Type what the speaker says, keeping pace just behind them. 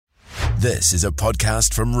This is a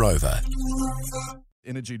podcast from Rover.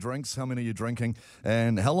 Energy drinks, how many are you drinking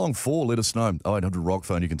and how long for? Let us know. 0800 Rock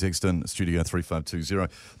phone, you can text in studio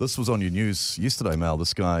 3520. This was on your news yesterday, Mel.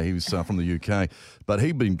 This guy, he was from the UK, but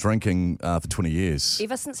he'd been drinking for 20 years.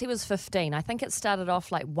 Ever since he was 15. I think it started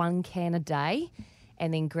off like 1 can a day,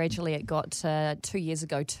 and then gradually it got 2 years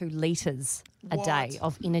ago 2 litres a day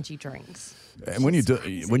of energy drinks. And when you're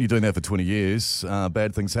doing that for 20 years,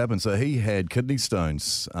 bad things happen. So he had kidney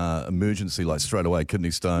stones, emergency, like straight away,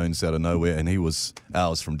 kidney stones out of nowhere, and he was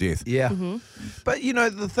hours from death. Yeah. But, you know,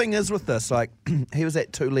 the thing is with this, like, he was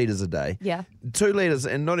at 2 litres a day. Yeah. 2 litres,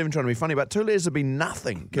 and not even trying to be funny, but 2 litres would be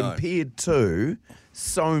nothing compared to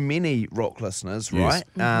so many rock listeners, right?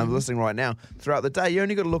 Listening right now throughout the day. You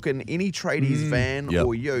only got to look in any tradie's van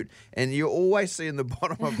or ute, and you always see in the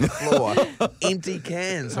bottom of the floor empty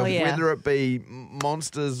cans, of whether it be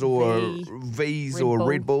Monsters or V's Red or Bull.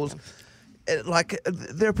 Red Bulls.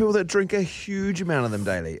 There are people that drink a huge amount of them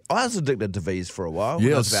daily. I was addicted to V's for a while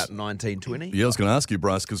when I was about 19, 20. Yeah, I was going to ask you,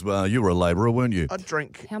 Bryce, because you were a labourer, weren't you? I'd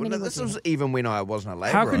drink. How many This would you was even when I wasn't a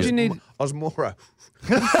labourer. How could you need? I was more a...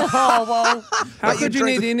 Oh, well, How could you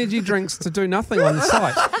need energy drinks to do nothing on the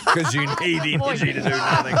site? Because you need energy to do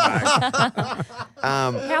nothing, mate.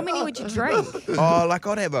 how many would you drink? Oh, like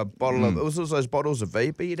I'd have a bottle of, it was also those bottles of V,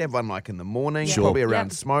 but you'd have one like in the morning, Sure. probably around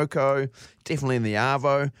Yep. Smoko, definitely in the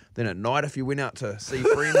Arvo. Then at night, if you went out to see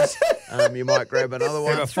friends, you might grab another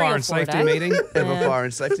one. Have a 3 or fire and 4 a safety day. meeting. Have a fire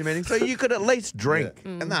and safety meeting. So you could at least drink.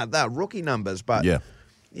 And they're rookie numbers, but,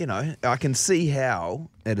 you know, I can see how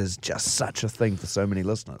it is just such a thing for so many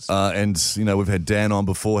listeners. And, you know, we've had Dan on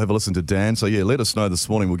before. Have a listen to Dan. So, yeah, let us know this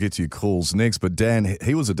morning. We'll get to your calls next. But Dan,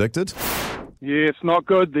 he was addicted. Yeah, it's not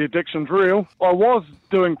good. The addiction's real. I was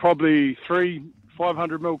doing probably 3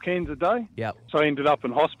 500ml cans a day. Yep. So I ended up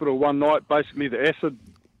in hospital one night. Basically, the acid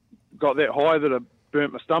got that high that it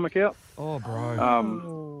burnt my stomach out. Oh,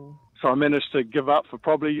 bro. So I managed to give up for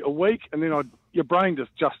probably a week, and then your brain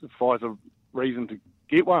just justifies a reason to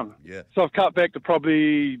get one. Yeah. So I've cut back to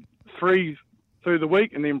probably 3 through the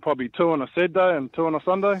week, and then probably 2 on a Saturday and 2 on a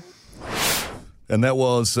Sunday. And that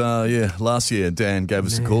was, last year, Dan gave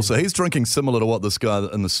us a call. So he's drinking similar to what this guy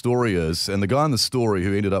in the story is. And the guy in the story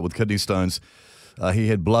who ended up with kidney stones, he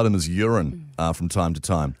had blood in his urine from time to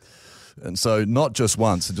time. And so not just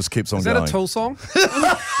once, it just keeps on Is going. that a Tool song?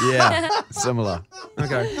 Yeah, similar.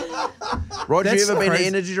 Okay. Roger, That's you ever been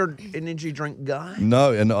crazy. an energy drink guy?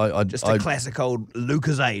 No, and I Just a classic old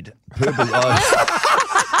Lucasade.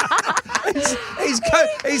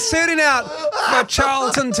 He's setting out for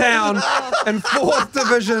Charlton Town in 4th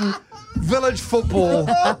Division village football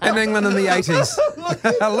in England in the 80s.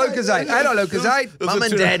 Lucasade. Hey, no, Lucasade. Mum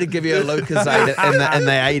and Dad would give you a Lucasade in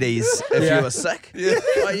the 80s if you were sick. Yeah.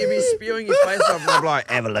 Like, you'd be spewing your face off and I'd be like,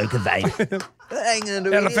 have a Lucasade. Ain't gonna do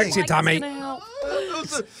That'll anything. fix your tummy. It's gonna help.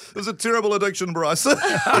 It was a terrible addiction, Bryce.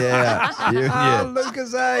 Yeah. Yeah.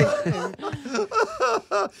 Lucasade.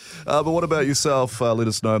 But what about yourself? Let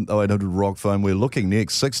us know. 0800 Rock phone. We're looking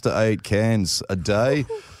next 6 to 8 cans a day.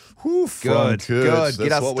 Whew, from Good. Kurt's. Get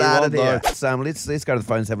That's us what we started want, here. though. So, let's go to the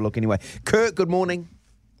phones, have a look anyway. Kurt, good morning.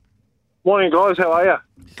 Morning, guys. How are you?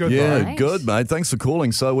 Good Yeah, bro. Nice. good, mate. Thanks for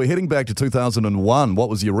calling. So we're heading back to 2001. What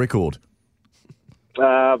was your record?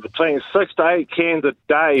 Between 6 to 8 cans a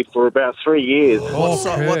day for about 3 years.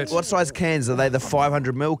 Kurt. What size cans? Are they the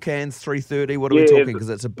 500ml cans, 330? What are we talking? Because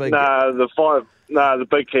it's a big... The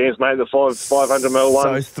big cans, mate. The 500ml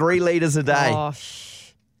So ones. 3 litres a day.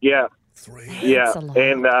 Gosh. Yeah. Yeah, That's a lot.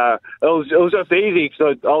 and it was just easy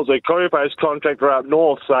because I was a courier-based contractor up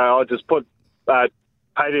north, so I just paid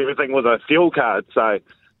everything with a fuel card. So it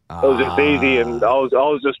was just easy, and I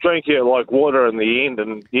was just drinking it like water in the end,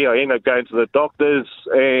 and I ended up going to the doctors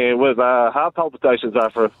and with heart palpitations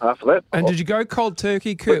after that. And did you go cold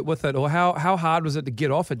turkey, Kurt, with it? Or how hard was it to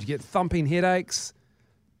get off it? Did you get thumping headaches?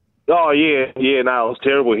 Oh yeah, no, it was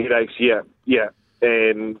terrible headaches. Yeah,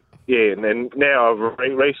 and then now I've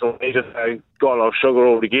recently just gone off sugar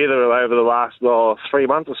altogether over the last 3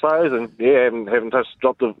 months, I suppose, and haven't touched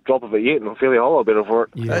a drop of it yet, and I'm feeling a whole lot better for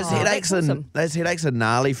it. Those Oh, headaches that's awesome. those headaches are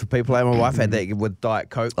gnarly for people. My wife had that with Diet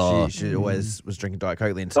Coke. She always was drinking Diet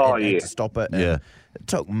Coke, then had yeah. to stop it. and Yeah. It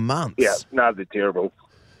took months. Yeah, no, they're terrible.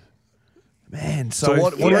 Man, So so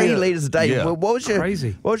what- 3 litres a day. Yeah. What was your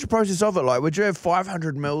Crazy. What was your process of it like? Would you have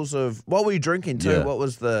 500 mils of... What were you drinking too? Yeah. What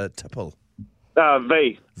was the tipple?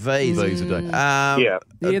 V. V's. V's a day. Yeah.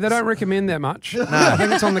 Yeah, they don't recommend that much. I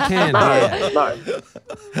think it's on the can. Yeah.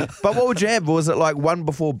 No. But what would you have? Was it like one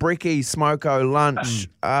before brekkie, smoko, lunch,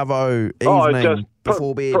 arvo, Oh, evening, just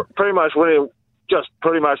before bed? pretty much whatever. just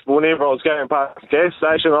pretty much whenever I was going past the gas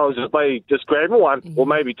station, I was just grabbing one or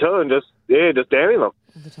maybe two and just downing them.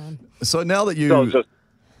 All the time. So now that So it's just,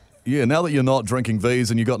 now that you're not drinking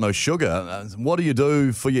V's and you've got no sugar, what do you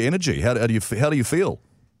do for your energy? How do you feel?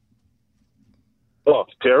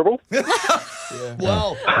 it's terrible.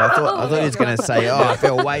 Well, I thought he was going to say, I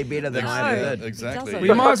feel way better than I No. did. exactly. Doesn't.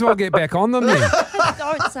 We might as well get back on them then.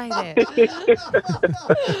 Don't say that.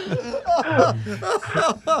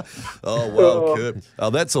 Oh, well, Kurt. Oh,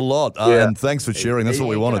 that's a lot. Yeah. And thanks for sharing. That's what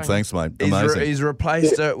we wanted. Thanks, mate. Amazing. He's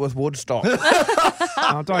replaced it with Woodstock.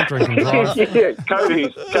 Oh, don't drink and drive. Yeah,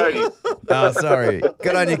 Cody's. Oh, sorry.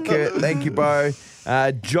 Good on you, Kurt. Thank you, Bo.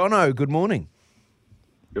 Jono, good morning.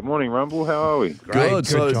 Good morning, Rumble. How are we? Good.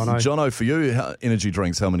 So, Jono. Jono, for you, energy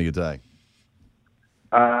drinks, how many a day?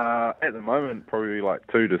 At the moment, probably like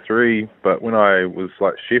 2 to 3. But when I was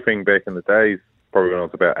like chefing back in the days, probably when I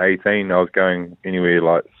was about 18, I was going anywhere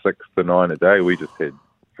like 6 to 9 a day. We just had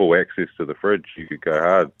full access to the fridge. You could go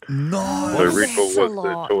hard. No. So Red Bull That's a was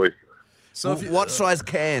lot. the choice. So if you, What size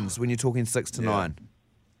cans when you're talking 6 to 9?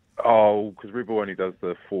 Oh, because Red Bull only does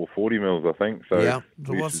the 440 mils, I think. So Yeah.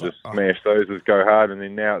 So we what's used to just smash those as go hard, and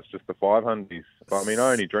then now it's just the 500s. But I mean,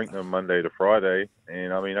 I only drink them Monday to Friday,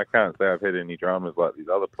 and I mean, I can't say I've had any dramas like these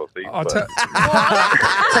other pussies. I'll but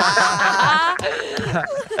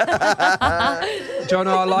John,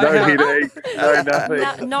 I like no how headaches, no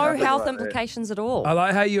nothing. No health like that. implications at all. I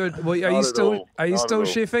like how you are Not you at still all. are you Not still at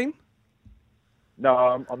all. chefing? No,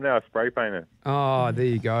 I'm now a spray painter. Oh, there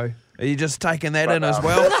you go. Are you just taking that in as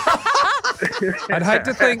well? I'd hate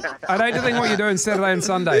to think what you're doing Saturday and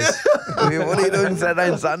Sundays. What are you doing Saturday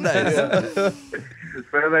and Sundays? It's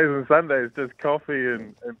Saturdays and Sundays, just coffee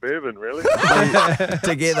and bourbon, really.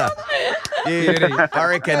 Together. Yeah, I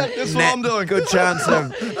reckon That's what I'm doing. Good chance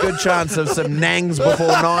of some nangs before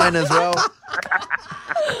 9 as well.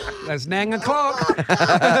 That's 9 o'clock.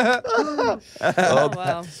 Oh,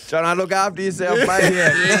 wow. John, look after yourself, mate.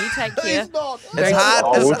 You take care. It's Oh,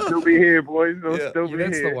 hard. we'll still be here, boys. We'll still be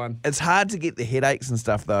That's here. the one. It's hard to get the headaches and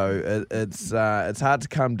stuff, though. It's hard to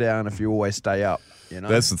come down if you always stay up. You know.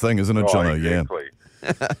 that's the thing, isn't it, Oh, Jono? exactly.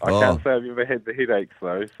 I can't say I've ever had the headaches,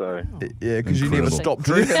 though. So Yeah, because you never Incredible. stop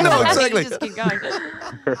drinking. No, exactly. You just keep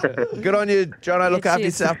going. Good on you, John. Look Yeah, after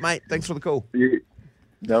cheers. yourself, mate. Thanks for the call. yeah,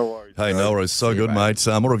 no worries. Hey, no worries. So good, mate.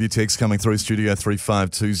 More of your texts coming through, Studio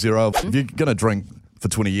 3520. If you're going to drink for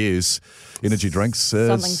 20 years, energy drinks,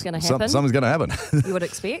 Something's gonna happen. Something's going to happen. You would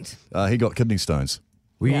expect. He got kidney stones.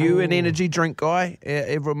 Were you an energy drink guy,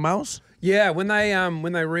 ever, Miles? Yeah, when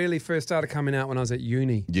they really first started coming out when I was at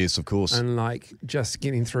uni. Yes, of course. And like just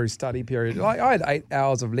getting through study period, like I had 8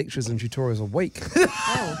 hours of lectures and tutorials a week.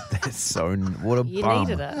 Oh, That's so. What a you bum.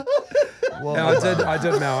 needed it. No, I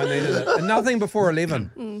did, Mel. I needed it, and nothing before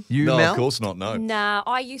 11. You, No, Mel? of course not. No. Nah,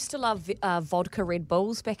 I used to love vodka Red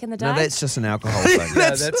Bulls back in the day. No, that's just an alcohol thing. Yeah,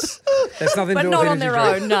 that's nothing but to do not with on their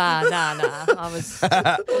energy drink. own. Nah. I was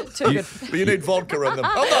too good. But you need vodka in them.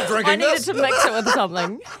 I'm not drinking I needed this. to mix it with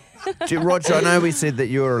something. Roger, I know we said that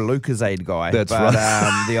you're a Lucozade guy. That's but,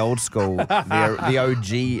 right. The old school, the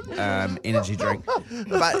OG energy drink.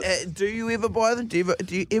 But do you ever buy them? Do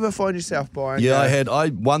you ever find yourself buying? Yeah, I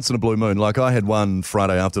once in a blue moon, like I had one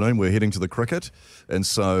Friday afternoon. We're heading to the cricket, and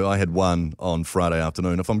so I had one on Friday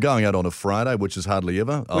afternoon. If I'm going out on a Friday, which is hardly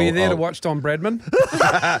ever, Were you there to watch Don Bradman?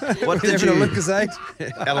 What did Having a you? Lucozade?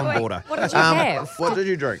 Alan Border. What did you have? What did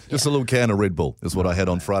you drink? just a little can of Red Bull is what I had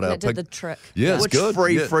on Friday. I That did the picked- trick. yeah, it's Which good.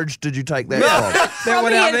 free Yeah. fridge did you take that from? That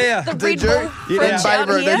one out there. The Did Red you? Bull You fridge didn't out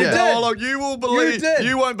favour it, here. did you? No, look, you will believe. did.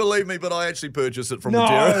 You won't believe me, but I actually purchased it from the No,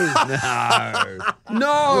 dairy.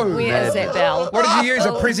 no. Where is that bell? What did you use? A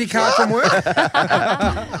Prezi card from work?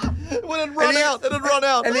 When it run out, it had run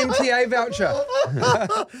out. An MTA voucher?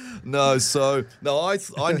 No,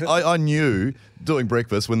 I knew doing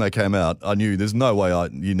breakfast when they came out. I knew there's no way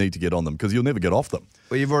you need to get on them because you'll never get off them.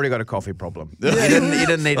 Well, you've already got a coffee problem. You didn't need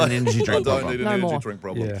an energy drink I don't problem. need an No energy more. drink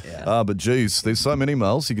problem. Yeah. But geez, there's so many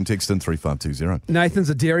mails. You can text in 3520. Nathan's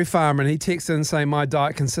a dairy farmer and he texted in saying, my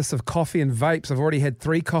diet consists of coffee and vapes. I've already had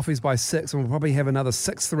 3 coffees by 6 and we'll probably have another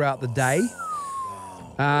 6 throughout the day.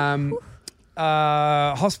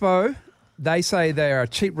 Hospo, they say they are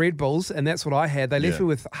cheap Red Bulls, and that's what I had. They left Yeah. me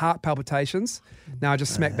with heart palpitations. Now I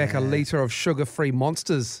just smack back a litre of sugar-free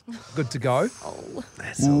Monsters. Good to go.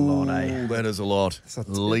 That's a lot, eh? Ooh, that is a lot.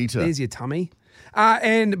 Litre. There's your tummy.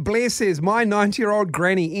 And Blair says, my 90-year-old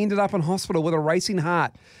granny ended up in hospital with a racing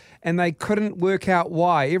heart, and they couldn't work out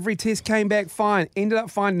why. Every test came back fine. Ended up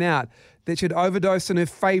finding out that she'd overdosed on her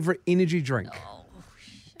favourite energy drink.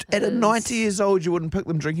 At 90 years old, you wouldn't pick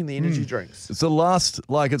them drinking the energy drinks. It's the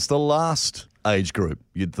last age group,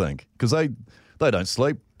 you'd think, because they don't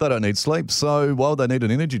sleep. They don't need sleep, so why would they need an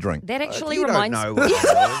energy drink? That actually You reminds don't know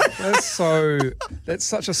what That's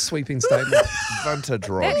such a sweeping statement. vintage,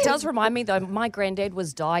 Rob. That does remind me, though, my granddad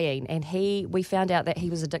was dying and we found out that he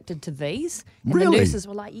was addicted to Vs. And Really? the nurses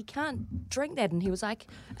were like, you can't drink that. And he was like,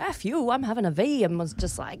 F you, I'm having a V, and was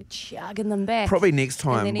just like chugging them back. Probably next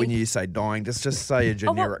time then when he- you say dying, just say a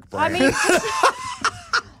Oh, well, generic I brand. mean,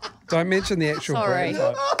 Don't mention the actual Sorry.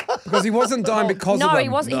 brand. Because he wasn't dying because no, of them. he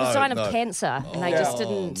wasn't. He was No, dying no. of cancer, and they just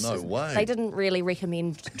didn't. no way. They didn't really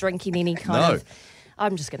recommend drinking any kind No. of.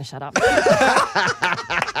 I'm just going to shut up.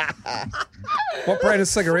 What brand of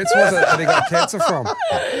cigarettes was it that he got cancer from?